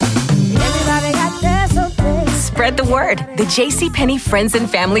Spread the word. The JCPenney Friends and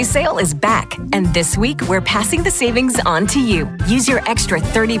Family Sale is back. And this week, we're passing the savings on to you. Use your extra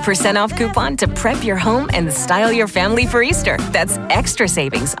 30% off coupon to prep your home and style your family for Easter. That's extra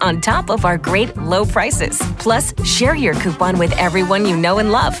savings on top of our great low prices. Plus, share your coupon with everyone you know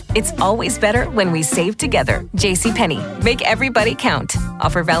and love. It's always better when we save together. JCPenney. Make everybody count.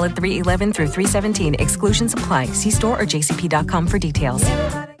 Offer valid 3/11 through 3/17. Exclusions apply. See store or jcp.com for details.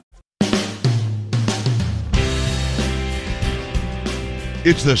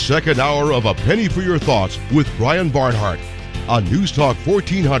 It's the second hour of A Penny for Your Thoughts with Brian Barnhart on News Talk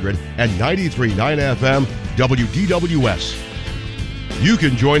 1400 and 93.9 FM WDWS. You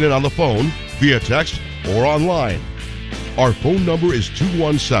can join in on the phone, via text, or online. Our phone number is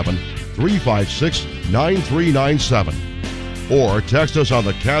 217-356-9397. Or text us on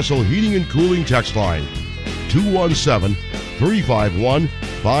the Castle Heating and Cooling text line,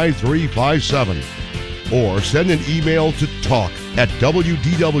 217-351-5357. Or send an email to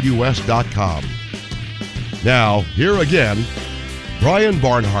talk@wdws.com. Now, here again, Brian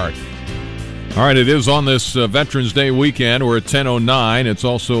Barnhart. All right, it is on this Veterans Day weekend. We're at 10:09. It's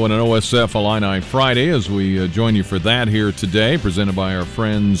also an OSF Illini Friday as we join you for that here today, presented by our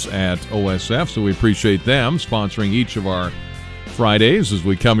friends at OSF. So we appreciate them sponsoring each of our Fridays as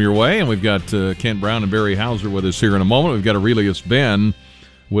we come your way. And we've got Kent Brown and Barry Hauser with us here in a moment. We've got Aurelius Ben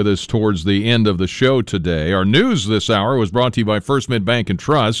with us towards the end of the show today. Our news this hour was brought to you by First Mid Bank and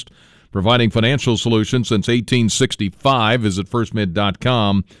Trust, providing financial solutions since 1865. Visit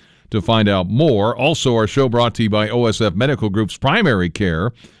firstmid.com to find out more. Also, our show brought to you by OSF Medical Group's Primary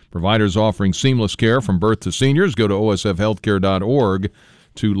Care, providers offering seamless care from birth to seniors. Go to osfhealthcare.org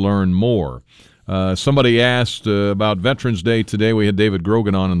to learn more. Somebody asked about Veterans Day today. We had David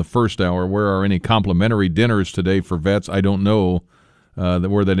Grogan on in the first hour. Where are any complimentary dinners today for vets? I don't know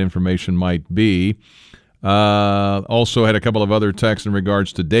where that information might be. Also had a couple of other texts in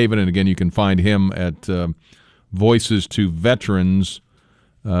regards to David, and again, you can find him at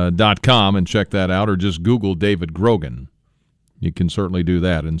voicestoveterans.com and check that out, or just Google David Grogan. You can certainly do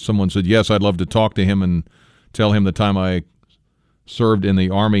that. And someone said, yes, I'd love to talk to him and tell him the time I served in the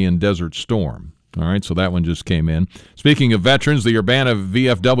Army in Desert Storm. All right, so that one just came in. Speaking of veterans, the Urbana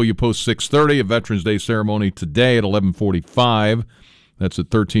VFW Post 630, a Veterans Day ceremony today at 11:45. That's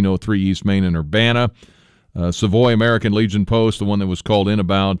at 1303 East Main in Urbana. Savoy American Legion Post, the one that was called in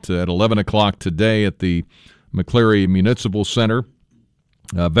about at 11 o'clock today at the McCleary Municipal Center.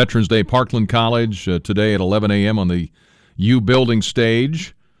 Veterans Day Parkland College today at 11 a.m. on the U Building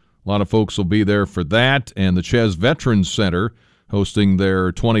stage. A lot of folks will be there for that. And the Ches Veterans Center hosting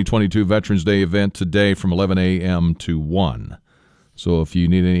their 2022 Veterans Day event today from 11 a.m. to 1. So if you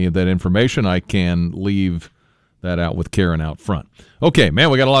need any of that information, I can leave that out with Karen out front. Okay, man,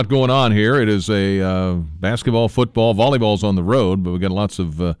 we got a lot going on here. It is a basketball, football, volleyball's on the road, but we got lots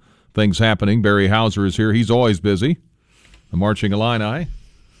of things happening. Barry Hauser is here. He's always busy. The Marching Illini.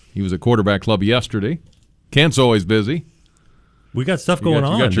 He was at quarterback club yesterday. Kent's always busy. We got stuff going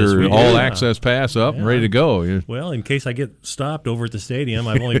on. You got your all-access pass up and ready to go. Well, in case I get stopped over at the stadium,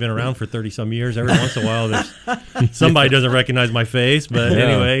 I've only been around for 30-some years. Every once in a while, somebody doesn't recognize my face. But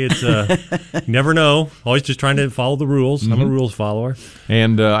anyway, it's never know. Always just trying to follow the rules. Mm-hmm. I'm a rules follower.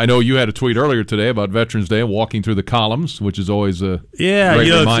 And I know you had a tweet earlier today about Veterans Day, walking through the columns, which is always a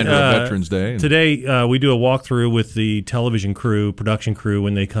great reminder of Veterans Day. Today, we do a walkthrough with the television crew, production crew,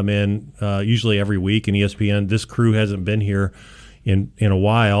 when they come in, usually every week in ESPN. This crew hasn't been here in a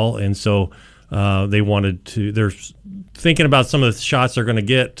while, and so they wanted to. They're thinking about some of the shots they're going to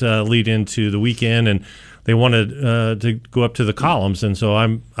get lead into the weekend, and they wanted to go up to the columns. And so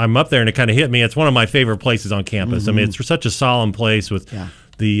I'm up there, and it kind of hit me. It's one of my favorite places on campus. Mm-hmm. I mean, it's such a solemn place with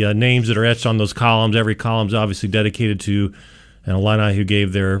the names that are etched on those columns. Every column's obviously dedicated to an Illini who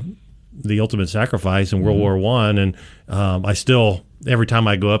gave the ultimate sacrifice in World War I. And I still, every time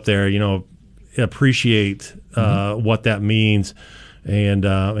I go up there, appreciate what that means, and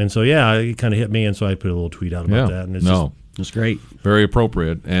so it kind of hit me, and so I put a little tweet out about that, and it's great, very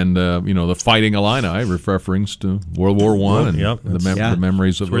appropriate, and the Fighting Illini, reference to World War I and the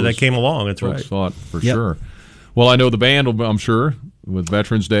memories of where that came along. That's right, fought for sure. Well, I know the band will, I'm sure, with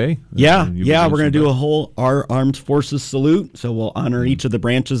Veterans Day. We're going to do a whole our Armed Forces salute. So we'll honor each of the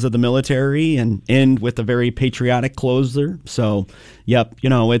branches of the military and end with a very patriotic closer. So,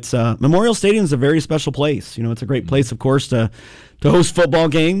 it's Memorial Stadium is a very special place. It's a great place, of course, to host football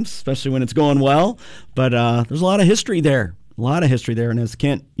games, especially when it's going well. But there's a lot of history there. And as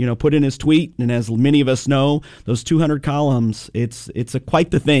Kent, put in his tweet, and as many of us know, those 200 columns, it's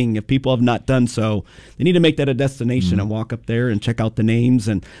quite the thing. If people have not done so, they need to make that a destination and walk up there and check out the names,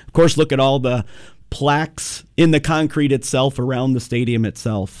 and of course look at all the plaques in the concrete itself around the stadium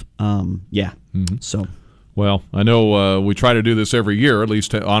itself. So. Well, I know we try to do this every year, at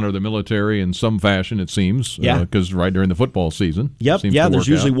least to honor the military in some fashion, it seems. Because right during the football season. Yep. There's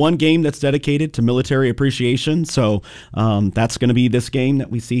usually one game that's dedicated to military appreciation. So that's going to be this game that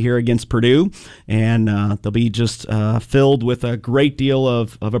we see here against Purdue. And they'll be just filled with a great deal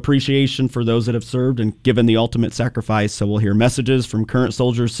of appreciation for those that have served and given the ultimate sacrifice. So we'll hear messages from current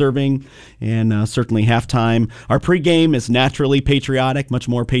soldiers serving, and certainly halftime. Our pregame is naturally patriotic, much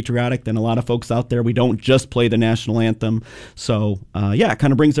more patriotic than a lot of folks out there. We don't just play the national anthem. So, it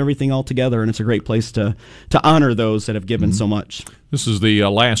kind of brings everything all together, and it's a great place to honor those that have given so much. This is the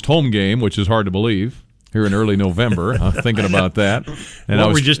last home game, which is hard to believe, here in early November. I'm thinking about that. And I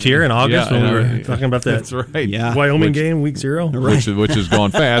was just here in August when we were talking about that. That's right. Yeah. Wyoming game, week 0. Which has gone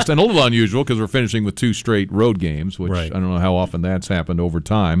fast, and a little unusual because we're finishing with 2 straight road games, which I don't know how often that's happened over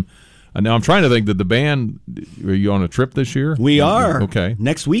time. Now, I'm trying to think, did the band, are you on a trip this year? We are. Okay.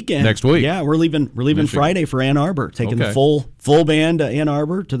 Next weekend. Next week. Yeah, we're leaving Michigan. Friday for Ann Arbor, taking the full band to Ann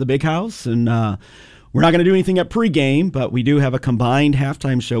Arbor to the big house. And we're not going to do anything at pregame, but we do have a combined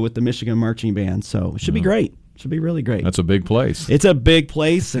halftime show with the Michigan Marching Band. So it should be great. Should be really great. That's a big place. It's a big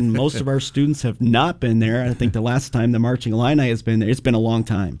place, and most of our students have not been there. I think the last time the Marching Illini has been there, it's been a long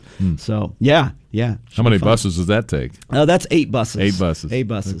time. So, yeah. How many buses does that take? That's 8 buses. 8 buses. 8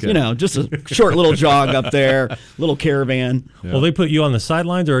 buses. Okay. You know, just a short little jog up there, little caravan. Yeah. Well, they put you on the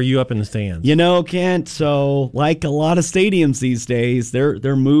sidelines, or are you up in the stands? You know, Kent, so like a lot of stadiums these days,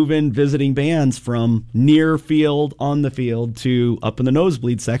 they're moving visiting bands from near field, on the field, to up in the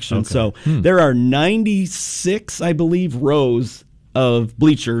nosebleed section. Okay. So there are 96, I believe, rows of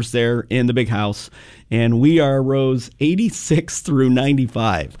bleachers there in the big house, and we are rows 86 through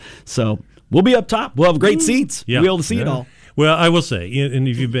 95. So we'll be up top. We'll have great seats. Yeah. We'll be able to see it all. Well, I will say, and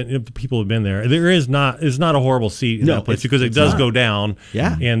if people have been there, it's not a horrible seat in that place, because it does go down.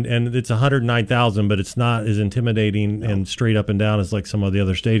 Yeah. And it's 109,000, but it's not as intimidating and straight up and down as like some of the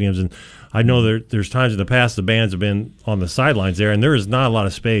other stadiums. And I know there's times in the past the bands have been on the sidelines there, and there is not a lot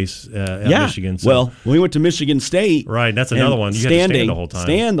of space at Michigan. So. Well, when we went to Michigan State, right, that's another one. You have to stand the whole time.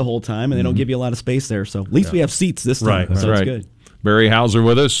 Stand the whole time, and they don't give you a lot of space there. So at least we have seats this time. Right. So it's good. Barry Hauser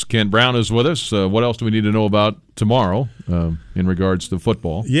with us. Kent Brown is with us. What else do we need to know about tomorrow in regards to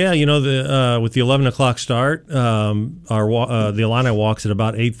football? Yeah, with the 11 o'clock start, the Illini walks at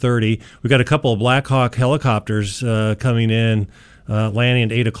about 8:30. We've got a couple of Black Hawk helicopters coming in, landing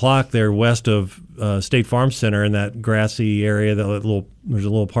at 8 o'clock there west of State Farm Center in that grassy area. There's a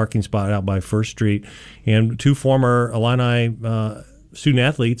little parking spot out by First Street. And 2 former Illini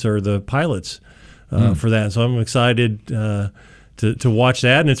student-athletes are the pilots for that. So I'm excited to watch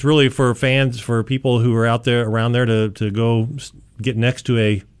that, and it's really for fans, for people who are out there around there to go get next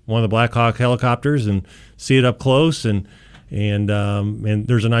to one of the Black Hawk helicopters and see it up close. And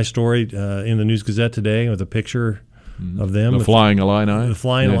there's a nice story in the News Gazette today with a picture of them, the Flying Illini. The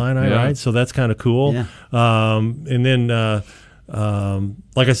Flying Illini, right? So that's kind of cool. Yeah. And then,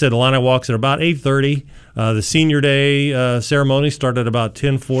 like I said, Illini walks at about 8:30. The Senior Day ceremony started at about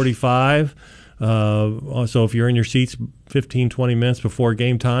 10:45. So if you're in your seats 15-20 minutes before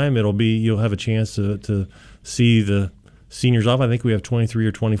game time, you'll have a chance to see the seniors off. I think we have 23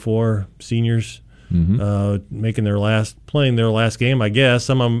 or 24 seniors playing their last game, I guess.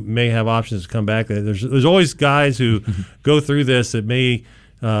 Some of them may have options to come back. There's always guys who go through this that may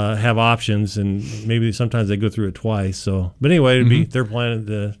have options, and maybe sometimes they go through it twice. So, but anyway, they're planning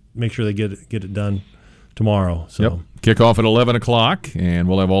to make sure they get it done tomorrow. So. Yep. Kickoff at 11 o'clock, and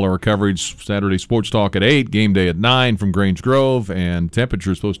we'll have all our coverage. Saturday Sports Talk at 8, game day at 9 from Grange Grove, and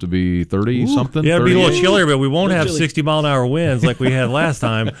temperature is supposed to be 30-something. Yeah, it'll be a little chillier, but we won't have 60-mile-an-hour winds like we had last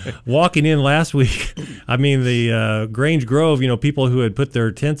time. Walking in last week, I mean, the Grange Grove, people who had put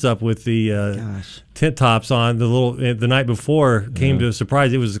their tents up with the tent tops on the night before came to a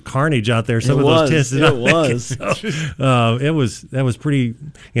surprise. It was carnage out there. Some of those tents did not make it. So, that was pretty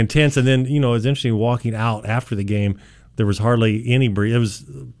intense. And then, it was interesting walking out after the game. There was hardly any breeze. It was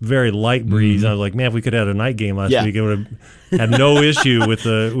very light breeze. I was like, man, if we could have had a night game last week, it would have had no issue with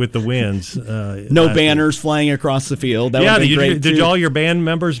the winds. No banners flying across the field. That would be great. Did all your band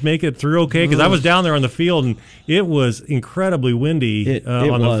members make it through okay? Because I was down there on the field, and it was incredibly windy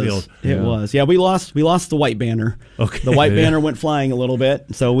on the field. It was. Yeah, we lost the white banner. Okay. The white banner went flying a little bit.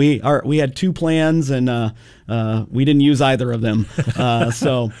 So we had 2 plans, and we didn't use either of them. And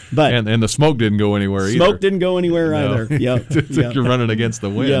the smoke didn't go anywhere either. Smoke didn't go anywhere either. Yep. You're running against the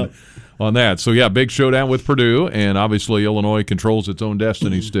wind. Yep. on that. So, yeah, big showdown with Purdue, and obviously Illinois controls its own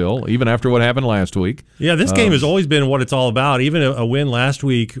destiny still, even after what happened last week. Yeah, this game has always been what it's all about. Even a win last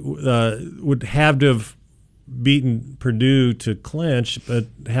week would have to have beaten Purdue to clinch, but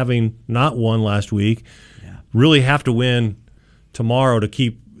having not won last week, really have to win tomorrow to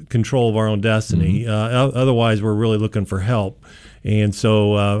keep control of our own destiny. Otherwise, we're really looking for help. And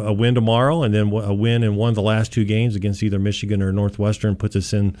so a win tomorrow and then a win in one of the last two games against either Michigan or Northwestern puts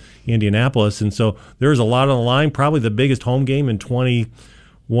us in Indianapolis. And so there's a lot on the line, probably the biggest home game in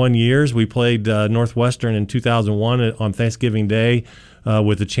 21 years. We played Northwestern in 2001 on Thanksgiving Day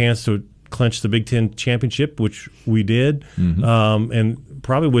with a chance to clinch the Big Ten championship, which we did, and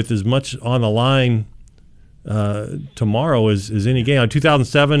probably with as much on the line tomorrow as any game. In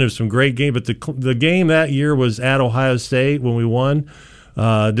 2007, there was some great game, but the game that year was at Ohio State when we won.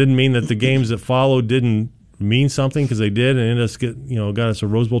 Didn't mean that the games that followed didn't mean something, because they did, and got us a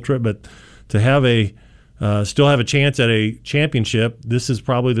Rose Bowl trip. But to have still have a chance at a championship, this is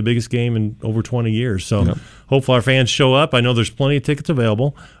probably the biggest game in over 20 years. So hopefully our fans show up. I know there's plenty of tickets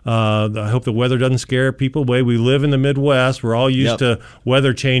available. I hope the weather doesn't scare people away. We live in the Midwest. We're all used to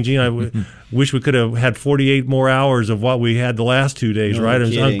weather changing. I wish we could have had 48 more hours of what we had the last 2 days, right? It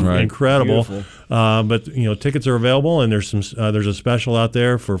was incredible. But tickets are available, and there's a special out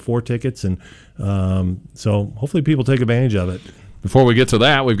there for 4 tickets, and so hopefully people take advantage of it. Before we get to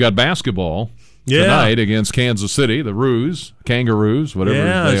that, we've got basketball tonight against Kansas City, the Kangaroos, whatever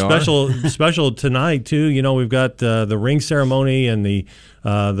they are. Special tonight too. We've got the ring ceremony and the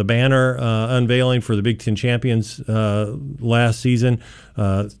banner unveiling for the Big Ten champions last season.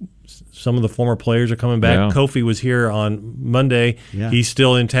 Some of the former players are coming back. Yeah. Kofi was here on Monday. Yeah. He's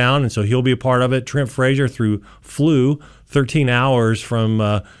still in town, and so he'll be a part of it. Trent Frazier flew 13 hours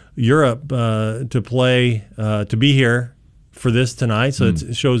from Europe to be here for this tonight, so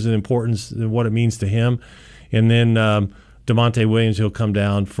it shows the importance of what it means to him. And then DeMonte Williams, he'll come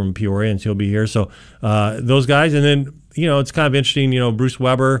down from Peoria, and he'll be here. So those guys, and then it's kind of interesting. Bruce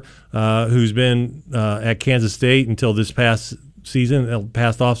Weber, who's been at Kansas State until this past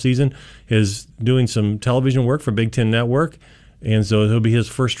off season, is doing some television work for Big Ten Network, and so it'll be his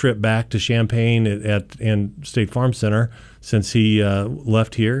first trip back to Champaign and State Farm Center since he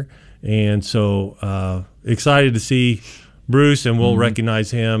left here, and so excited to see Bruce, and we'll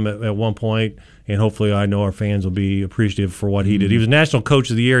recognize him at one point, and hopefully I know our fans will be appreciative for what he did. He was National Coach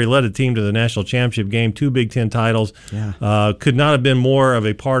of the Year. He led the team to the National Championship game, 2 Big Ten titles. Yeah. Could not have been more of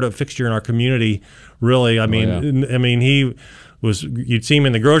a fixture in our community, really. I mean, he was. You'd see him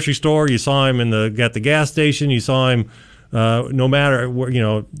in the grocery store. You saw him at the gas station. You saw him. No matter where,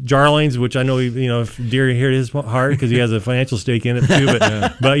 Jarlings, which I know, if Deary hit his heart because he has a financial stake in it too.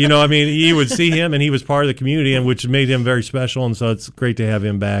 But, you would see him, and he was part of the community, and which made him very special. And so it's great to have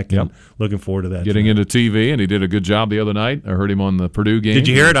him back. And looking forward to that. Getting into TV, and he did a good job the other night. I heard him on the Purdue game. Did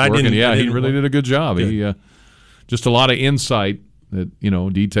you hear it? I didn't. Yeah, he really did a good job. Good. He just a lot of insight,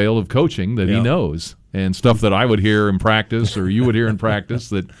 detail of coaching that he knows, and stuff that I would hear in practice, or you would hear in practice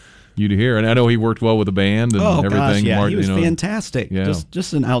that you'd hear. And I know he worked well with the band and everything. Gosh, yeah, he was fantastic. Yeah.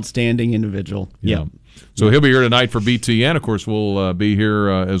 Just an outstanding individual. Yeah. So he'll be here tonight for BTN. Of course, we'll be here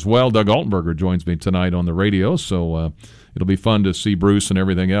as well. Doug Altenberger joins me tonight on the radio, so it'll be fun to see Bruce and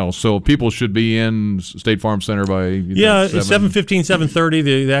everything else. So people should be in State Farm Center by 7:15, 7:30.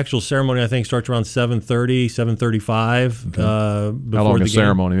 The actual ceremony, I think, starts around 7:30, 7:35. Okay. How long a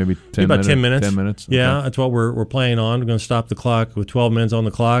ceremony? Maybe 10 minutes? About 10 minutes. 10 minutes? Okay. Yeah, that's what we're playing on. We're going to stop the clock with 12 minutes on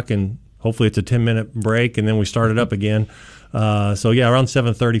the clock, and hopefully it's a 10-minute break, and then we start it up again. So, around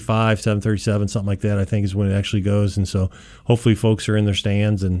 7:35, 7:37, something like that, I think, is when it actually goes. And so hopefully folks are in their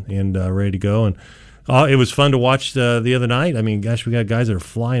stands and ready to go. And it was fun to watch the other night. I mean, gosh, we got guys that are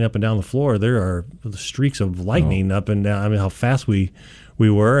flying up and down the floor. There are streaks of lightning up and down. I mean, how fast we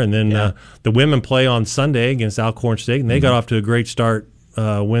were. And then the women play on Sunday against Alcorn State, and they got off to a great start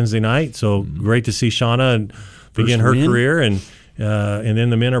Wednesday night. So great to see Shauna begin her career. And then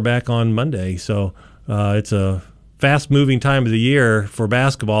the men are back on Monday. So it's a fast-moving time of the year for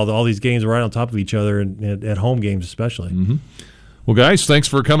basketball. All these games are right on top of each other, and at home games especially. Well, guys, thanks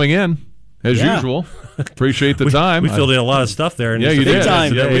for coming in. As usual, appreciate the time. We filled in a lot of stuff there. And you did.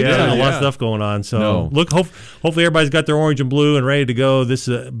 Time. Yeah, we did. A lot of stuff going on. So look, hopefully everybody's got their orange and blue and ready to go. This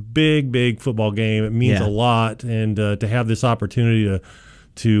is a big, big football game. It means a lot, and to have this opportunity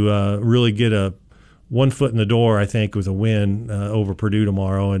to really get one foot in the door, I think, with a win over Purdue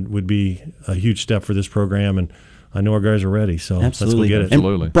tomorrow, and would be a huge step for this program. And I know our guys are ready. So Absolutely. let's go get it.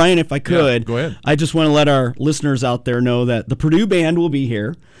 Absolutely. And Brian, if I could, go ahead. I just want to let our listeners out there know that the Purdue band will be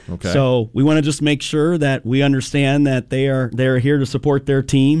here. Okay. So we want to just make sure that we understand that they are here to support their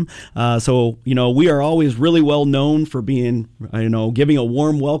team. So we are always really well known for being giving a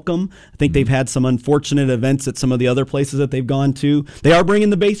warm welcome. I think they've had some unfortunate events at some of the other places that they've gone to. They are bringing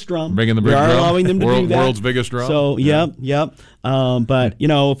the bass drum. We are allowing them to do that. World's biggest drum. So yep. But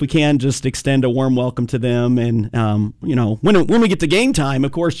if we can just extend a warm welcome to them, and when we get to game time,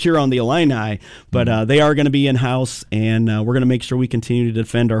 of course, cheer on the Illini. But they are going to be in house, and we're going to make sure we continue to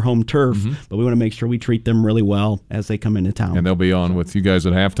defend our home turf. But we want to make sure we treat them really well as they come into town. And they'll be on with you guys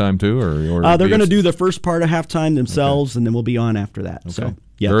at halftime too, or they're going to do the first part of halftime themselves, and then we'll be on after that. Okay. So.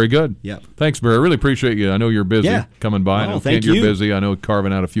 Yep. Very good. Yep. Thanks, Barry. I really appreciate you. I know you're busy coming by. I know thank you're you. busy. I know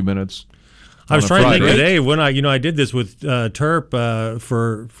carving out a few minutes. I was trying to think today when I did this with Terp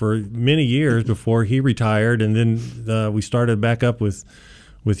for many years before he retired, and then we started back up with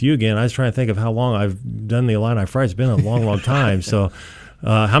you again. I was trying to think of how long I've done the Illini Friday. It's been a long time. So.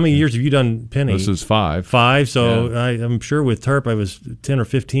 How many years have you done Penny? This is 5. 5. So I'm sure with Terp, I was 10 or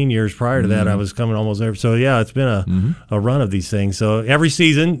 15 years prior to that. I was coming almost every. So it's been a run of these things. So every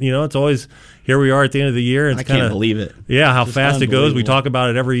season, it's always here we are at the end of the year. It's I can't believe it. Yeah, how fast it goes. We talk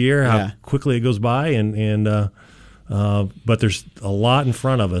about it every year. How quickly it goes by, and but there's a lot in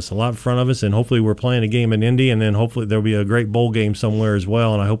front of us, and hopefully we're playing a game in Indy, and then hopefully there'll be a great bowl game somewhere as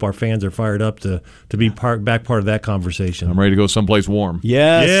well, and I hope our fans are fired up to be part of that conversation. I'm ready to go someplace warm.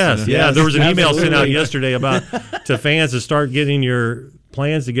 Yes. There was an email sent out yesterday about to fans to start getting your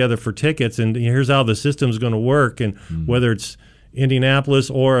plans together for tickets, and here's how the system's going to work, and whether it's Indianapolis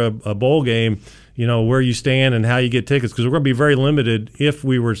or a bowl game, where you stand and how you get tickets, because we're going to be very limited if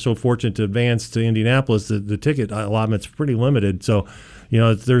we were so fortunate to advance to Indianapolis. The ticket allotment's pretty limited, so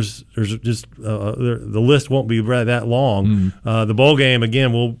there's just the list won't be that long. The bowl game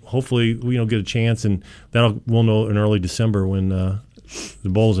again, we'll hopefully get a chance, and we'll know in early December when the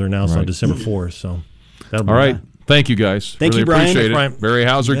bowls are announced on December 4th. So that'll be all right. Thank you, guys. Thank you, Brian. Appreciate it. Brian. Barry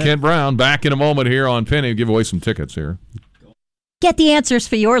Hauser, Kent Brown, back in a moment here on Penny. Give away some tickets here. Get the answers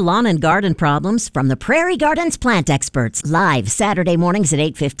for your lawn and garden problems from the Prairie Gardens plant experts. Live Saturday mornings at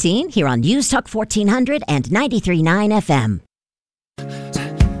 8:15 here on News Talk 1400 and 93.9 FM.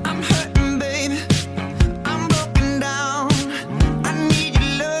 I'm hurting, baby. I'm broken down. I need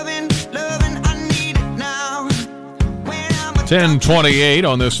your loving, I need it now. 10:28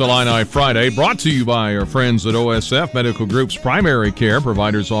 on this Illini Friday, brought to you by our friends at OSF Medical Group's Primary Care.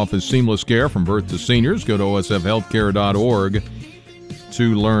 Providers offer seamless care from birth to seniors. Go to osfhealthcare.org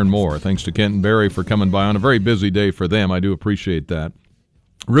to learn more. Thanks to Kent and Barry for coming by on a very busy day for them. I do appreciate that.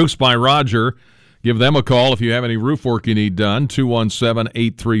 Roofs by Roger. Give them a call if you have any roof work you need done.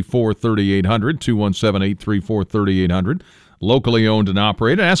 217-834-3800. 217-834-3800. Locally owned and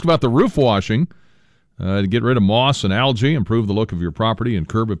operated. Ask about the roof washing to get rid of moss and algae, improve the look of your property, and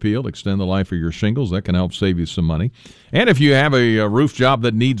curb appeal, extend the life of your shingles. That can help save you some money. And if you have a roof job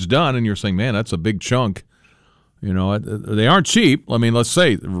that needs done and you're saying, man, that's a big chunk, they aren't cheap. I mean, let's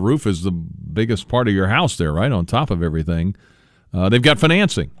say the roof is the biggest part of your house there, right, on top of everything. They've got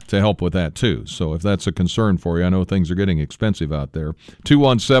financing to help with that, too. So if that's a concern for you, I know things are getting expensive out there.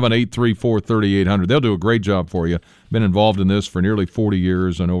 217-834-3800. They'll do a great job for you. Been involved in this for nearly 40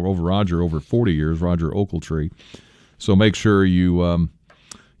 years, and over 40 years, Roger Oakletree. So make sure you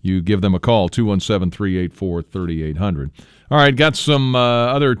give them a call, 217-384-3800. All right, got some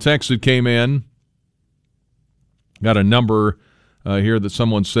other texts that came in. Got a number here that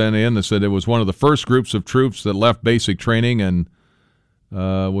someone sent in that said it was one of the first groups of troops that left basic training and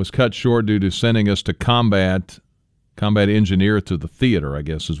was cut short due to sending us to combat engineer to the theater, I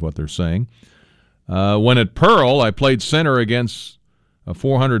guess is what they're saying. When at Pearl, I played center against a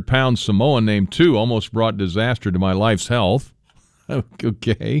 400-pound Samoan named Tu, almost brought disaster to my life's health.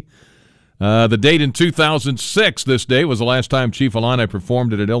 Okay. The date in 2006, this day, was the last time Chief Illini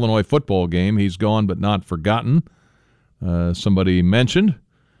performed at an Illinois football game. He's gone but not forgotten. Somebody mentioned.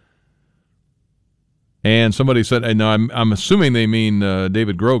 And somebody said, and I'm assuming they mean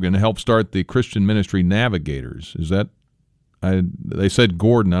David Grogan, helped start the Christian Ministry Navigators. Is that, they said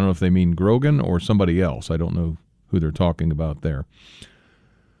Gordon. I don't know if they mean Grogan or somebody else. I don't know who they're talking about there.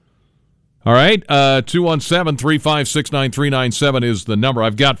 All right, 217-356-9397 is the number.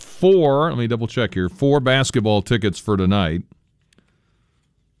 I've got 4, let me double check here, 4 basketball tickets for tonight.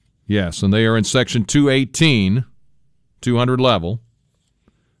 Yes, and they are in section 218, 200 level.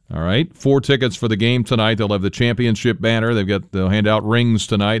 All right, 4 tickets for the game tonight. They'll have the championship banner. They'll hand out rings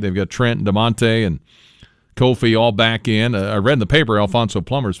tonight. They've got Trent and DeMonte and Kofi all back in. I read in the paper Alfonso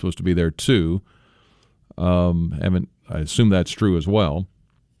Plummer's supposed to be there too. I assume that's true as well.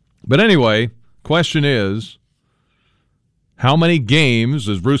 But anyway, question is, how many games,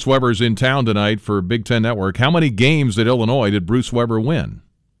 as Bruce Weber's in town tonight for Big Ten Network, how many games at Illinois did Bruce Weber win?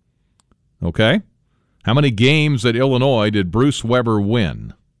 Okay? How many games at Illinois did Bruce Weber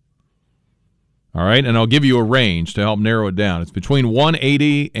win? All right, and I'll give you a range to help narrow it down. It's between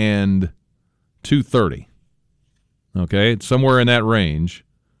 180 and 230. Okay, it's somewhere in that range.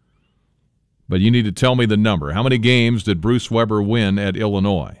 But you need to tell me the number. How many games did Bruce Weber win at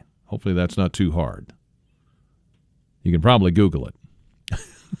Illinois? Hopefully that's not too hard. You can probably Google it.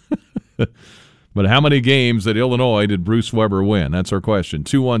 But how many games at Illinois did Bruce Weber win? That's our question.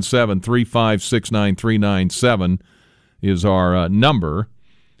 217-356-9397 is our number.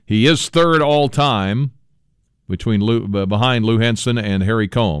 He is third all-time behind Lou Henson and Harry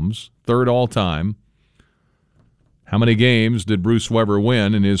Combs. Third all-time. How many games did Bruce Weber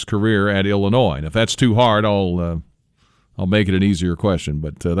win in his career at Illinois? And if that's too hard, I'll make it an easier question.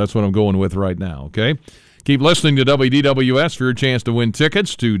 But that's what I'm going with right now, okay? Keep listening to WDWS for your chance to win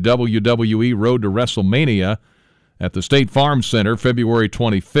tickets to WWE Road to WrestleMania at the State Farm Center February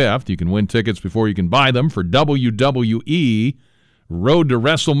 25th. You can win tickets before you can buy them for WWE Road to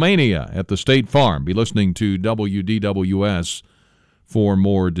WrestleMania at the State Farm. Be listening to WDWS for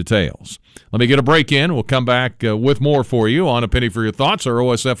more details. Let me get a break in. We'll come back with more for you on A Penny for Your Thoughts, our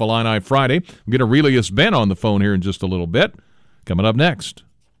OSF Illini Friday. We'll get Aurelius Ben on the phone here in just a little bit. Coming up next.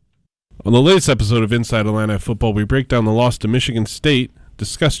 On the latest episode of Inside Illini Football, we break down the loss to Michigan State,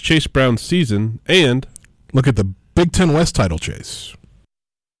 discuss Chase Brown's season, and look at the Big Ten West title chase.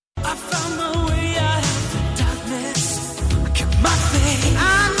 I found my way out of the darkness. I kept my faith.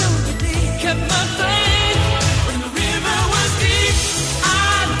 I know you did. Kept my faith. When the river was deep,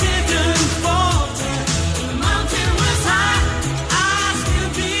 I didn't falter. When the mountain was high, I still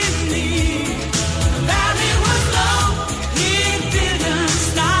believed. The valley was low, it didn't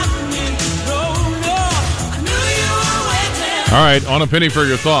stop me. No, I knew you were waiting. All right, on A Penny for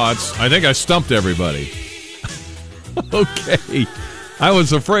Your Thoughts. I think I stumped everybody. Okay. I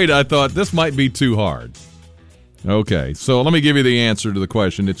was afraid. I thought this might be too hard. Okay, so let me give you the answer to the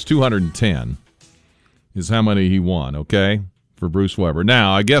question. It's 210 is how many he won, okay, for Bruce Weber.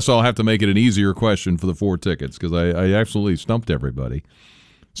 Now, I guess I'll have to make it an easier question for the 4 tickets because I absolutely stumped everybody.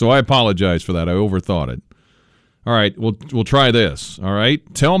 So I apologize for that. I overthought it. All right, we'll try this, all right?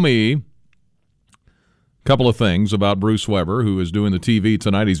 Tell me a couple of things about Bruce Weber, who is doing the TV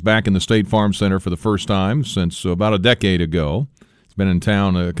tonight. He's back in the State Farm Center for the first time since about a decade ago. He's been in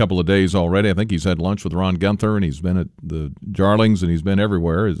town a couple of days already. I think he's had lunch with Ron Gunther, and he's been at the Jarlings, and he's been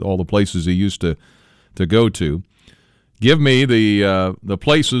everywhere, all the places he used to go to. Give me the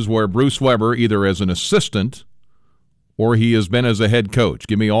places where Bruce Weber, either as an assistant or he has been as a head coach.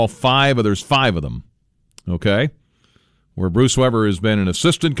 Give me all 5, there's 5 of them, okay, where Bruce Weber has been an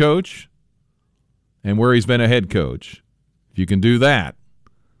assistant coach and where he's been a head coach. If you can do that,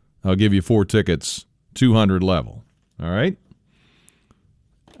 I'll give you 4 tickets, 200 level. All right?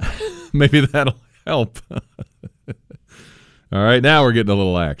 Maybe that'll help. All right, now we're getting a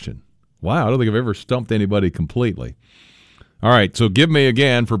little action. Wow, I don't think I've ever stumped anybody completely. All right, so give me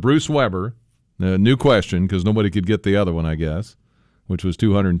again for Bruce Weber, a new question because nobody could get the other one, I guess, which was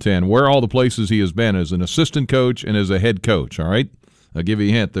 210. Where all the places he has been as an assistant coach and as a head coach, all right? I'll give you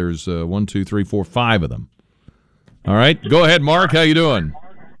a hint. There's 1, 2, 3, 4, 5 of them. All right. Go ahead, Mark. How you doing?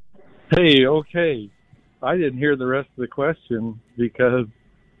 Hey, okay. I didn't hear the rest of the question because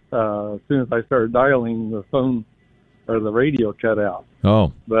as soon as I started dialing, the phone or the radio cut out.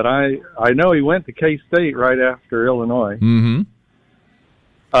 Oh. But I know he went to K-State right after Illinois. Mm-hmm.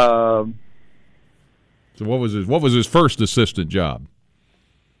 So what was his first assistant job?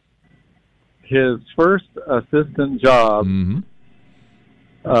 His first assistant job. Mm-hmm.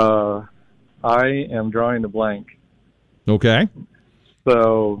 I am drawing a blank. Okay.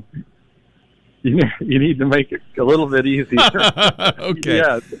 So you need to make it a little bit easier. Okay.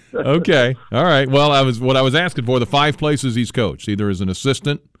 Yes. Okay. All right. Well, what I was asking for, the 5 places he's coached, either as an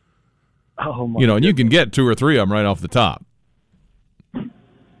assistant, Oh my! and you can get 2 or 3 of them right off the top.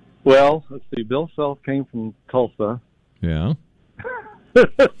 Well, let's see. Bill Self came from Tulsa. Yeah.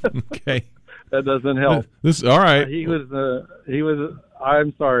 Okay. That doesn't help. All right. He was.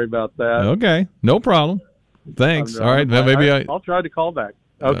 I'm sorry about that. Okay. No problem. Thanks. All right. Well, maybe I'll try to call back.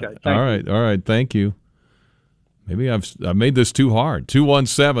 Okay. Thank all right. you. All right. Thank you. Maybe I've made this too hard.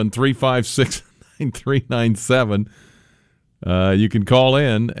 217-356-9397. You can call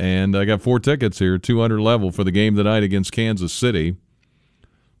in, and I got 4 tickets here, 200 level for the game tonight against Kansas City.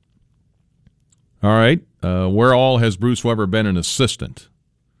 All right. Where all has Bruce Weber been an assistant?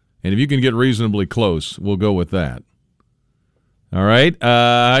 And if you can get reasonably close, we'll go with that. All right.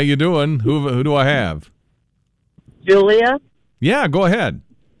 How you doing? Who do I have? Julia, Yeah, go ahead.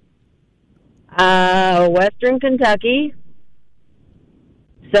 Western Kentucky,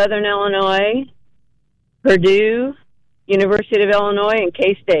 Southern Illinois, Purdue, University of Illinois, and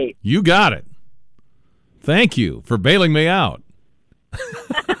K-State. You got it. Thank you for bailing me out.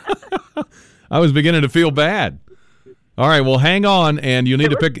 I was beginning to feel bad. All right, well, hang on, and you'll need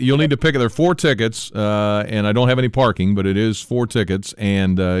to pick. There are 4 tickets, and I don't have any parking, but it is 4 tickets,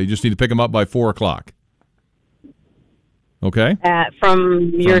 and you just need to pick them up by 4:00. Okay. From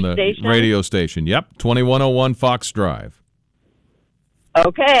your the station? Radio station. Yep, 2101 Fox Drive.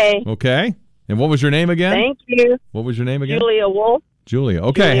 Okay. Okay. And what was your name again? Thank you. What was your name again? Julia Wolf. Julia.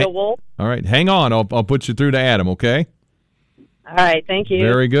 Okay. Julia Wolf. All right, hang on. I'll put you through to Adam. Okay. All right. Thank you.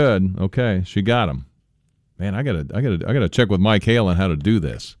 Very good. Okay, she got him. Man, I gotta check with Mike Hale on how to do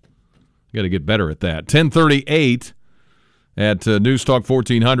this. I gotta get better at that. 10:38 at News Talk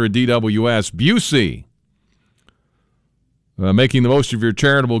 1400 DWS. Busey. Making the most of your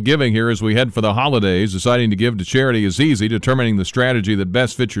charitable giving here as we head for the holidays. Deciding to give to charity is easy. Determining the strategy that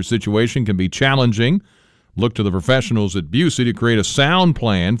best fits your situation can be challenging. Look to the professionals at Busey to create a sound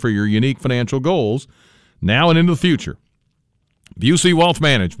plan for your unique financial goals now and into the future. Busey Wealth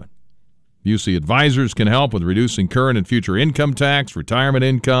Management. Busey advisors can help with reducing current and future income tax, retirement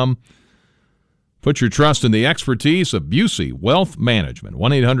income. Put your trust in the expertise of Busey Wealth Management.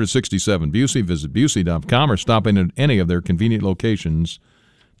 1-800-67-BUSEY. Visit Busey.com or stop in at any of their convenient locations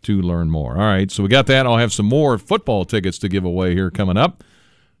to learn more. All right, so we got that. I'll have some more football tickets to give away here coming up.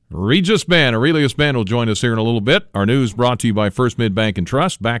 Regis Ben, Aurelius Ben, will join us here in a little bit. Our news brought to you by First Mid Bank and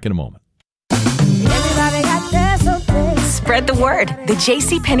Trust. Back in a moment. Spread the word. The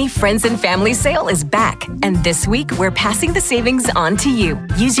JCPenney Friends and Family Sale is back. And this week, we're passing the savings on to you.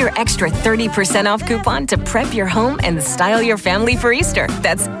 Use your extra 30% off coupon to prep your home and style your family for Easter.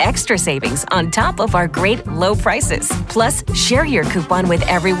 That's extra savings on top of our great low prices. Plus, share your coupon with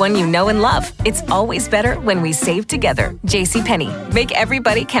everyone you know and love. It's always better when we save together. JCPenney. Make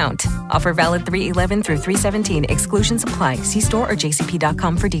everybody count. Offer valid 3/11 through 3/17. Exclusions apply. See store or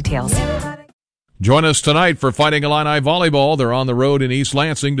jcp.com for details. Join us tonight for Fighting Illini Volleyball. They're on the road in East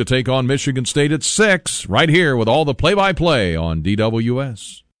Lansing to take on Michigan State at 6, right here with all the play-by-play on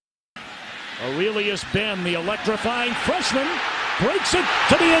DWS. Aurelius Ben, the electrifying freshman, breaks it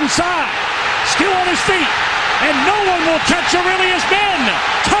to the inside. Still on his feet, and no one will catch Aurelius Ben.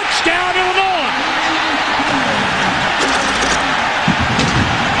 Touchdown, Illinois!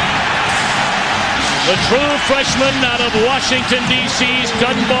 The true freshman out of Washington, D.C.'s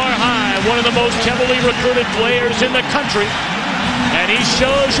Dunbar High, one of the most heavily recruited players in the country. And he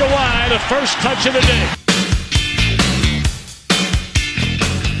shows you why, the first touch of the day.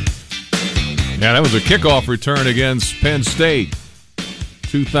 Yeah, that was a kickoff return against Penn State,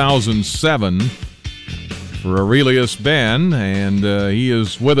 2007, for Aurelius Ben. And he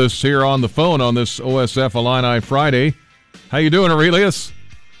is with us here on the phone on this OSF Illini Friday. How you doing, Aurelius?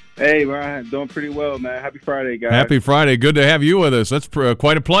 Hey, Ryan, doing pretty well, man. Happy Friday, guys. Happy Friday. Good to have you with us. That's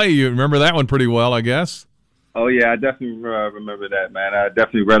quite a play. You remember that one pretty well, I guess. Oh, yeah, I definitely remember that, man. I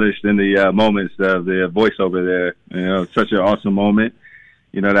definitely relished in the moments of the voiceover there. You know, such an awesome moment,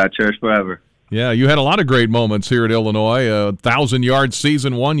 you know, that I cherish forever. Yeah, you had a lot of great moments here at Illinois. 1,000-yard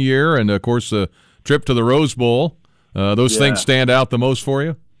season one year, and, of course, the trip to the Rose Bowl. Those things stand out the most for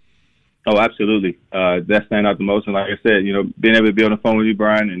you? Oh, absolutely. That stand out the most. And like I said, you know, being able to be on the phone with you,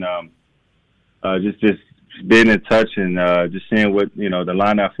 Brian, and just being in touch and just seeing what, you know, the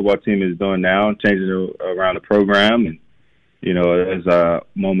Illini football team is doing now, changing around the program. And, you know, there's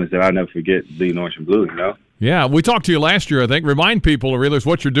moments that I'll never forget being orange and blue, you know? Yeah, we talked to you last year, I think. Remind people, Aurelius,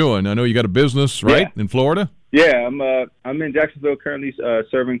 what you're doing. I know you got a business, right, in Florida? Yeah, I'm in Jacksonville currently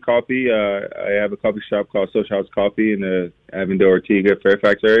serving coffee. I have a coffee shop called Social House Coffee in the Avondale Ortega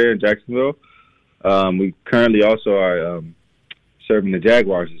Fairfax area in Jacksonville. We currently also are serving the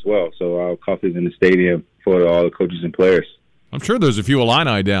Jaguars as well. So our coffee's in the stadium for all the coaches and players. I'm sure there's a few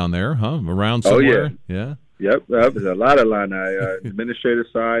Illini down there, around somewhere. Oh, yeah. Yep, there's a lot of Illini, administrative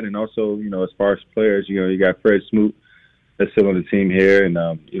side, and also, you know, as far as players, you know, you got Fred Smoot that's still on the team here, and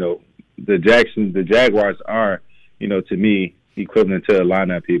you know, the Jaguars are, you know, to me, equivalent to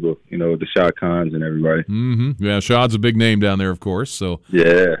Illini people, you know, the Shad Khans and everybody. Mm-hmm. Yeah, Shad's a big name down there, of course. So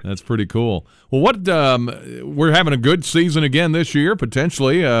yeah, that's pretty cool. Well, we're having a good season again this year,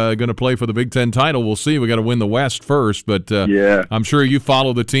 potentially going to play for the Big Ten title. We'll see. We got to win the West first, but yeah, I'm sure you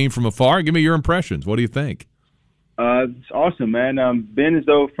follow the team from afar. Give me your impressions. What do you think? It's awesome, man. Being as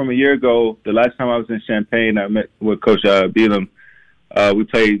though from a year ago, the last time I was in Champaign, I met with Coach Beelum. we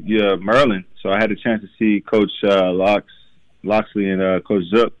played Maryland, so I had a chance to see Coach Loxley and Coach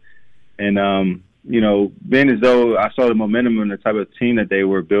Zook, and being as though I saw the momentum and the type of team that they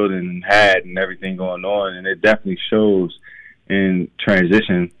were building and had and everything going on, and it definitely shows in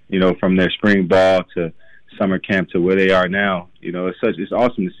transition, from their spring ball to summer camp to where they are now. It's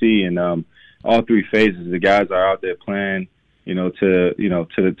awesome to see, and all three phases, the guys are out there playing, to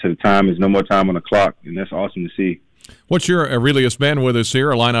the time is no more time on the clock, and that's awesome to see. What's your Aurelius Ben with us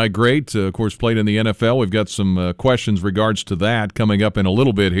here, Illini great, of course, played in the NFL. We've got some questions regards to that coming up in a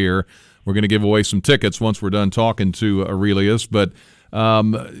little bit here. We're going to give away some tickets once we're done talking to Aurelius. But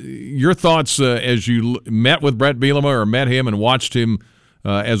your thoughts as you met with Brett Bielema or met him and watched him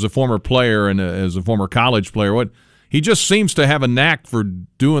as a former player and as a former college player, he just seems to have a knack for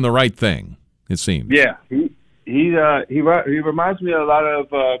doing the right thing, it seems. Yeah, he reminds me a lot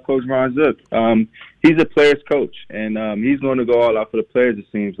of Coach Ron Zook. He's a player's coach, and he's going to go all out for the players, it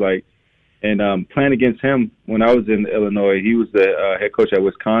seems like. And playing against him when I was in Illinois, he was the head coach at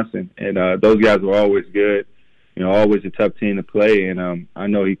Wisconsin, and those guys were always good, always a tough team to play. And I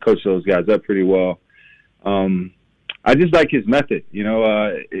know he coached those guys up pretty well. I just like his method.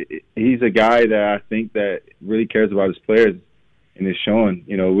 He's a guy that I think that really cares about his players, and it's showing.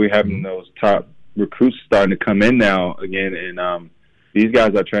 We're having those top recruits starting to come in now again, and these guys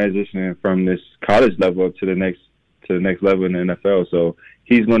are transitioning from this college level up to the next level in the NFL. So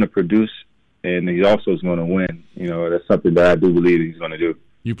he's going to produce, and he also is going to win. That's something that I do believe he's going to do.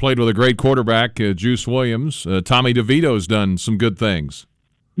 You played with a great quarterback, Juice Williams. Tommy DeVito's done some good things.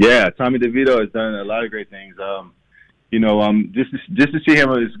 Yeah, Tommy DeVito has done a lot of great things. Just to see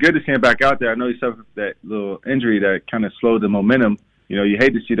him, it's good to see him back out there. I know he suffered that little injury that kind of slowed the momentum. You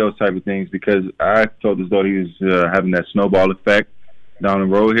hate to see those type of things because I felt as though he was having that snowball effect down the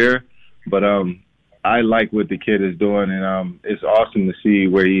road here. But I like what the kid is doing, and it's awesome to see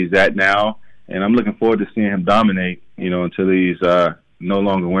where he's at now. And I'm looking forward to seeing him dominate, until he's no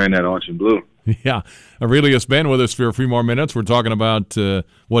longer wearing that orange and blue. Yeah. Aurelius Ben with us for a few more minutes. We're talking about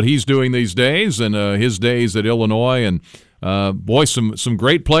what he's doing these days and his days at Illinois. And, some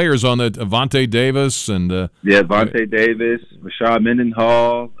great players on the Avonte Davis. And Avonte Davis, Rashad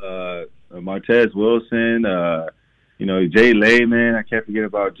Mendenhall, Martez Wilson, Jay Lehman. I can't forget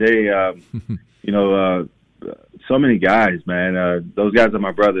about Jay. So many guys, man. Those guys are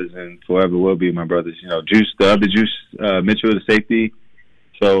my brothers and forever will be my brothers. Juice, the other Juice, Mitchell, the safety.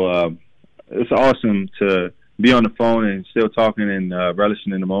 So it's awesome to be on the phone and still talking and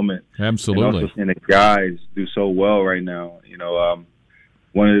relishing in the moment. Absolutely. And also seeing the guys do so well right now.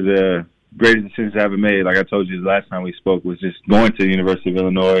 One of the greatest decisions I ever made, like I told you the last time we spoke, was just going to the University of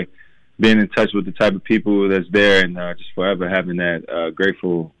Illinois, being in touch with the type of people that's there, and just forever having that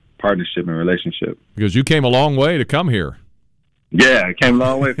grateful partnership and relationship. Because you came a long way to come here. Yeah, I came a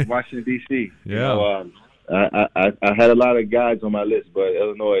long way from Washington, D.C. Yeah. I had a lot of guys on my list, but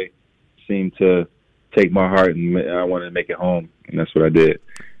Illinois seemed to take my heart, and I wanted to make it home, and that's what I did.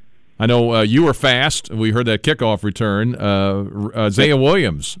 I know you were fast. We heard that kickoff return. Isaiah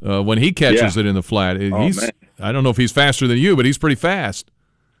Williams, when he catches it in the flat, man. I don't know if he's faster than you, but he's pretty fast.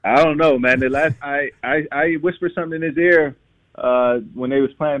 I don't know, man. The last I whispered something in his ear when they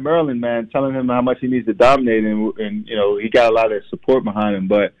was playing Maryland, man, telling him how much he needs to dominate, and he got a lot of support behind him.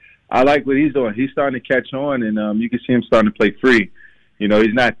 But I like what he's doing. He's starting to catch on, and you can see him starting to play free.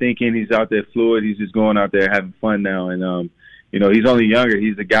 He's not thinking. He's out there fluid. He's just going out there having fun now. And, he's only younger.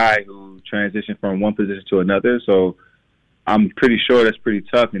 He's a guy who transitioned from one position to another. So I'm pretty sure that's pretty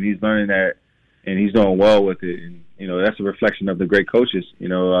tough, and he's learning that, and he's doing well with it. And, that's a reflection of the great coaches,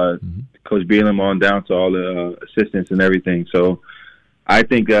 Coach Bielema on down to all the assistants and everything. So I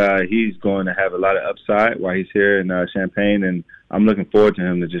think he's going to have a lot of upside while he's here in Champaign, and I'm looking forward to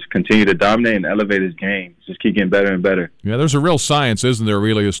him to just continue to dominate and elevate his game. Just keep getting better and better. Yeah, there's a real science, isn't there,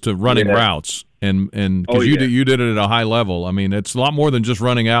 really, as to running routes, and because you did it at a high level. I mean, it's a lot more than just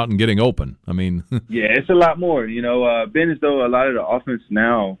running out and getting open. I mean, yeah, it's a lot more. Being as though a lot of the offense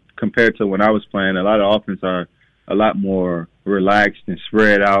now compared to when I was playing, a lot of offense are a lot more relaxed and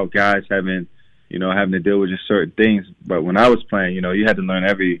spread out. Guys having to deal with just certain things. But when I was playing, you had to learn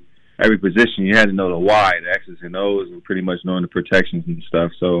every position. You had to know the why, the X's and O's, and pretty much knowing the protections and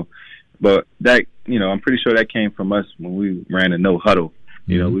stuff. So, but that, I'm pretty sure that came from us when we ran a no huddle.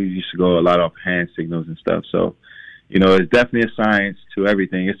 We used to go a lot off hand signals and stuff. So, it's definitely a science to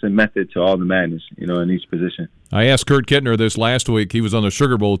everything. It's a method to all the madness, in each position. I asked Kurt Kittner this last week. He was on the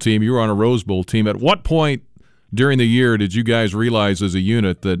Sugar Bowl team. You were on a Rose Bowl team. At what point during the year did you guys realize as a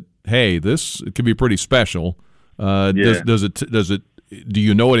unit that, hey, this could be pretty special? Does it? Do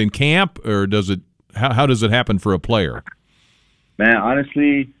you know it in camp, or does it? How does it happen for a player? Man,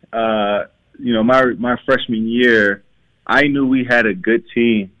 honestly, my freshman year, I knew we had a good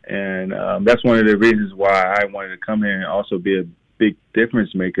team, and that's one of the reasons why I wanted to come here and also be a big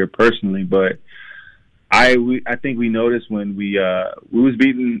difference maker personally. But I think we noticed when we was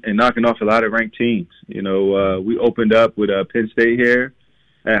beating and knocking off a lot of ranked teams. We opened up with Penn State here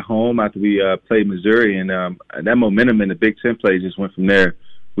at home after we played Missouri, and that momentum in the Big Ten play just went from there.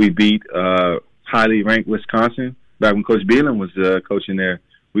 We beat highly ranked Wisconsin back when Coach Beelan was coaching there.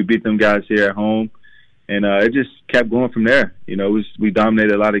 We beat them guys here at home, and it just kept going from there. We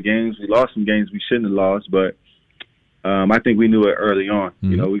dominated a lot of games. We lost some games we shouldn't have lost, but I think we knew it early on.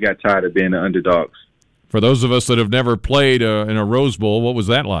 Mm-hmm. We got tired of being the underdogs. For those of us that have never played in a Rose Bowl, what was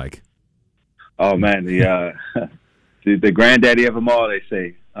that like? Oh man, the granddaddy of them all, they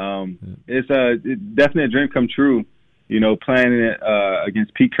say. It's definitely a dream come true. Playing it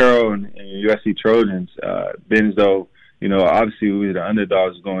against Pete Carroll and USC Trojans, being as though obviously we were the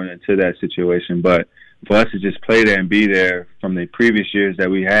underdogs going into that situation, but for us to just play there and be there from the previous years that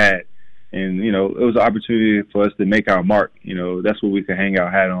we had, and it was an opportunity for us to make our mark. That's what we could hang our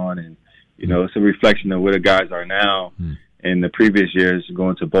hat on, and it's a reflection of where the guys are now in the previous years,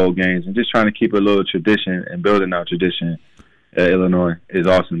 going to bowl games and just trying to keep a little tradition and building our tradition at Illinois is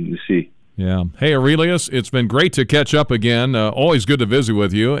awesome to see. Yeah. Hey, Aurelius, it's been great to catch up again. Always good to visit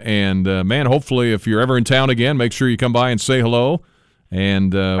with you. And, man, hopefully if you're ever in town again, make sure you come by and say hello.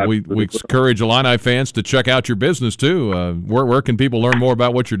 And we encourage Illini fans to check out your business, too. Where can people learn more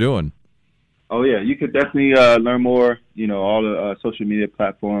about what you're doing? Oh, yeah. You could definitely learn more, all the social media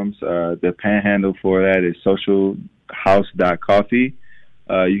platforms. The panhandle for that is socialhouse.coffee.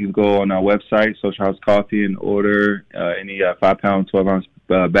 You can go on our website, Social House Coffee, and order any 5-pound, 12-ounce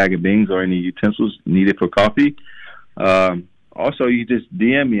bag of beans or any utensils needed for coffee. Also, you just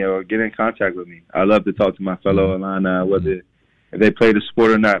DM me or get in contact with me. I love to talk to my fellow Illini, whether if they play the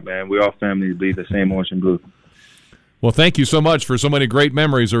sport or not, man. We all family bleed the same orange and blue. Well, thank you so much for so many great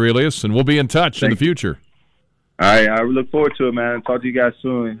memories, Aurelius, and we'll be in touch in the future. All right, I look forward to it, man. Talk to you guys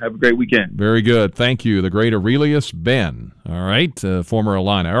soon. Have a great weekend. Very good. Thank you. The great Aurelius Ben. All right, former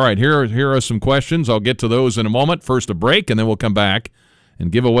Illini. All right, here are some questions. I'll get to those in a moment. First a break, and then we'll come back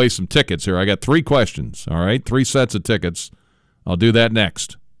and give away some tickets here. I got 3 questions, all right, 3 sets of tickets. I'll do that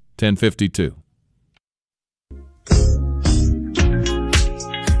next, 10:52.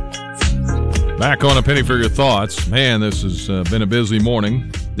 Back on A Penny for Your Thoughts. Man, this has been a busy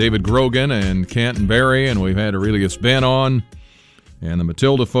morning. David Grogan and Canton Berry, and we've had Aurelius Ben on, and the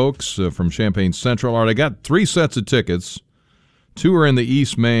Matilda folks from Champaign Central. All right, I got 3 sets of tickets. 2 are in the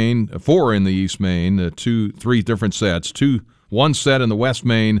East Main, 4 are in the East Main, 3 different sets. 1 set in the West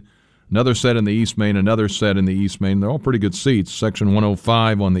Main, another set in the East Main, another set in the East Main. They're all pretty good seats. Section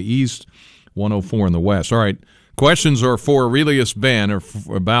 105 on the East, 104 in the West. All right, questions are for Aurelius Ben, or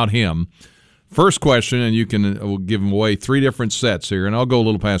about him. First question, and we'll give them away 3 different sets here, and I'll go a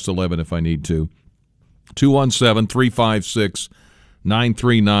little past 11 if I need to.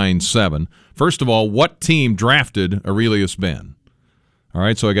 217-356-9397. First of all, what team drafted Aurelius Ben? All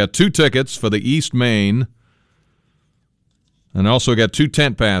right, so I got 2 tickets for the East Main, and also got 2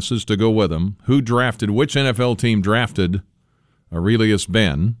 tent passes to go with them. Which NFL team drafted Aurelius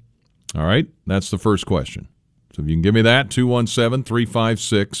Ben? All right, that's the first question. So if you can give me that,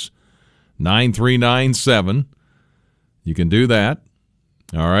 217-356-9397. You can do that.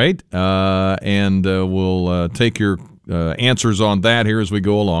 All right. And we'll take your answers on that here as we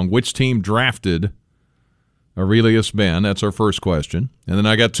go along. Which team drafted Aurelius Ben? That's our first question. And then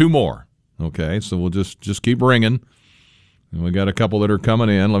I got 2 more. Okay, so we'll just keep ringing. And we got a couple that are coming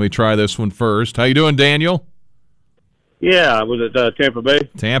in. Let me try this one first. How you doing, Daniel? Yeah, I was at Tampa Bay.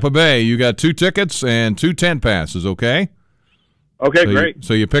 Tampa Bay. You got 2 tickets and 2 tent passes, okay? Okay, great.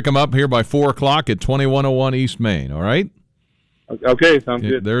 So you pick them up here by 4 o'clock at 2101 East Main, all right? Okay, sounds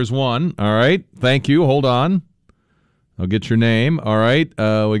good. There's one. All right. Thank you. Hold on. I'll get your name. All right.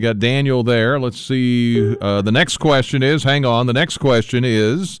 We got Daniel there. Let's see. The next question is, hang on. The next question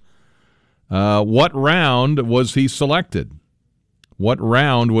is, what round was he selected? What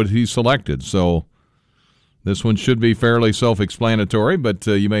round was he selected? So this one should be fairly self-explanatory, but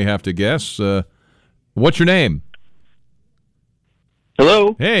you may have to guess. What's your name?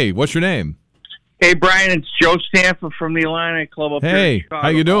 Hello. Hey, what's your name? Hey, Brian, it's Joe Stanford from the Illini Club up here in Chicago. How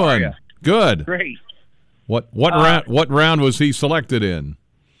you doing? Good. Great. What round was he selected in?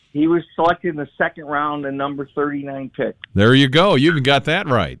 He was selected in the 2nd round, the number 39 pick. There you go. You even got that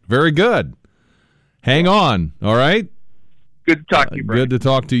right. Very good. Hang on. All right. Good to talk to you, Brian. Good to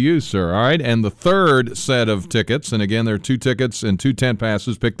talk to you, sir. All right. And the third set of tickets, and again, there are 2 tickets and 2 tent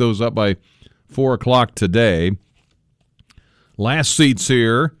passes. Pick those up by 4 o'clock today. last seats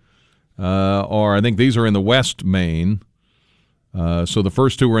here are, I think these are in the West Main. So the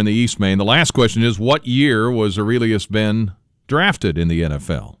first two are in the East Main. The last question is, what year was Aurelius Ben drafted in the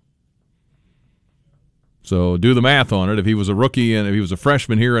NFL? So do the math on it. If he was a rookie and if he was a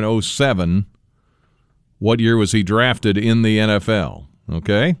freshman here in 2007, what year was he drafted in the NFL?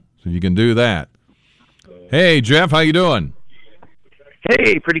 Okay, so you can do that. Hey, Jeff, how you doing?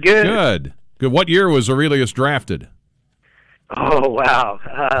 Hey, pretty good. Good. Good. What year was Aurelius drafted? Oh, wow.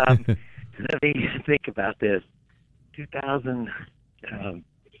 Let me think about this. 2000.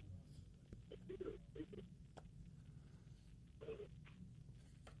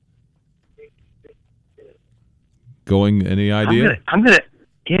 Going, any idea? I'm gonna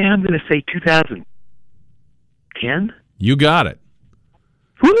say 2010. You got it.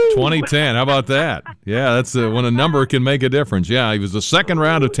 2010. How about that? Yeah, that's when a number can make a difference. Yeah, he was the second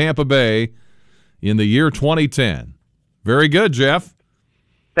round of Tampa Bay in the year 2010. Very good, Jeff.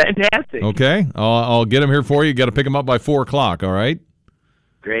 Fantastic. Okay, I'll get him here for you. Got to pick him up by 4 o'clock. All right.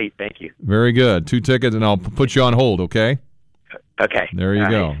 Great. Thank you. Very good. 2 tickets, and I'll put you on hold. Okay. Okay. There you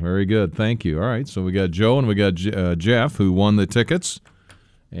All go. right. Very good. Thank you. All right. So we got Joe and we got Jeff who won the tickets,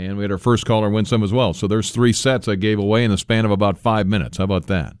 and we had our first caller win some as well. So there's 3 sets I gave away in the span of about 5 minutes. How about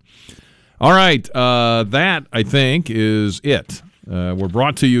that? All right. That, I think, is it. We're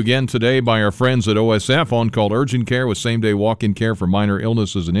brought to you again today by our friends at OSF, on-call urgent care with same-day walk-in care for minor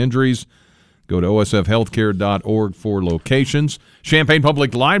illnesses and injuries. Go to osfhealthcare.org for locations. Champaign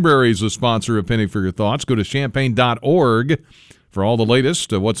Public Library is a sponsor of Penny for Your Thoughts. Go to champaign.org for all the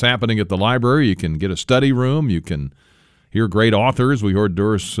latest of what's happening at the library. You can get a study room. You can hear great authors. We heard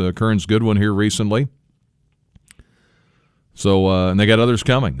Doris Kearns Goodwin here recently. So, and they got others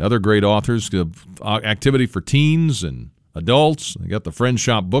coming, other great authors. Activity for teens and adults. They got the Friend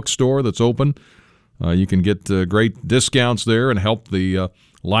Shop bookstore that's open. You can get great discounts there and help the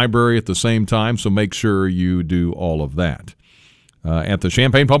library at the same time, so make sure you do all of that at the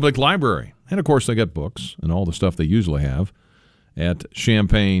Champaign Public Library. And, of course, they got books and all the stuff they usually have at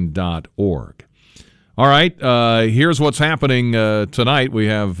champaign.org. All right, here's what's happening tonight. We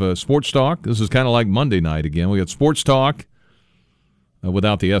have Sports Talk. This is kind of like Monday night again. We got Sports Talk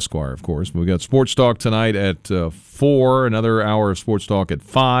without the Esquire, of course. We got Sports Talk tonight at 4, another hour of Sports Talk at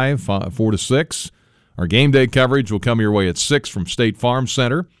 5, 4 to 6. Our game day coverage will come your way at 6 from State Farm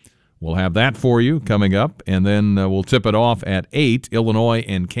Center. We'll have that for you coming up, and then we'll tip it off at 8, Illinois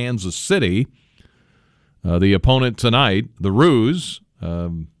and Kansas City. The opponent tonight, the Roos,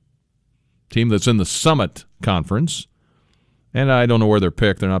 team that's in the Summit Conference. And I don't know where they're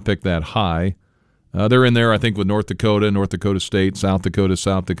picked. They're not picked that high. They're in there, I think, with North Dakota State, South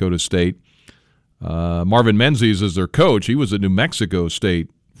Dakota State. Marvin Menzies is their coach. He was at New Mexico State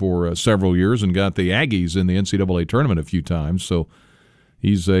for several years and got the Aggies in the NCAA tournament a few times. So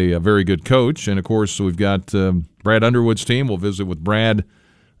he's a very good coach. And, of course, we've got Brad Underwood's team. We'll visit with Brad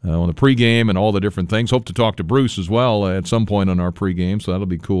on the pregame and all the different things. Hope to talk to Bruce as well at some point on our pregame, so that'll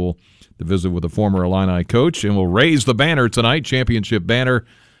be cool to visit with a former Illini coach. And we'll raise the banner tonight, championship banner,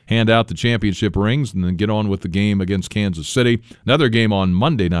 hand out the championship rings, and then get on with the game against Kansas City. Another game on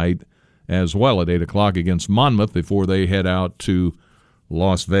Monday night as well at 8 o'clock against Monmouth before they head out to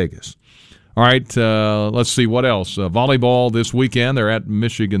Las Vegas. All right, let's see what else. Volleyball this weekend. They're at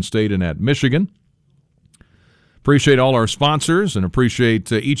Michigan State and at Michigan. Appreciate all our sponsors and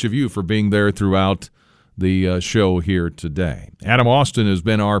appreciate each of you for being there throughout the show here today. Adam Austin has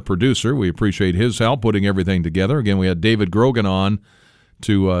been our producer. We appreciate his help putting everything together. Again, we had David Grogan on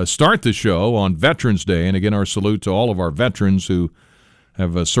to start the show on Veterans Day. And again, our salute to all of our veterans who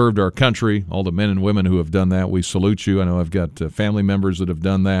have served our country, all the men and women who have done that. We salute you. I know I've got family members that have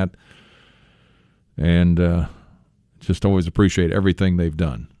done that. And just always appreciate everything they've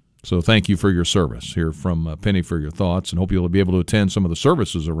done. So thank you for your service here from Penny for Your Thoughts, and hope you'll be able to attend some of the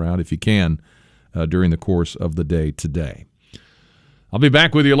services around if you can during the course of the day today. I'll be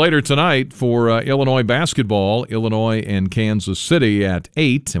back with you later tonight for Illinois basketball, Illinois and Kansas City at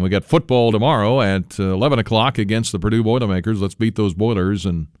 8, and we got football tomorrow at 11 o'clock against the Purdue Boilermakers. Let's beat those Boilers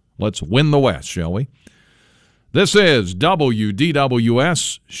and let's win the West, shall we? This is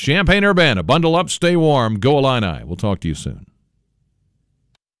WDWS Champaign-Urbana. Bundle up, stay warm, go Illini. We'll talk to you soon.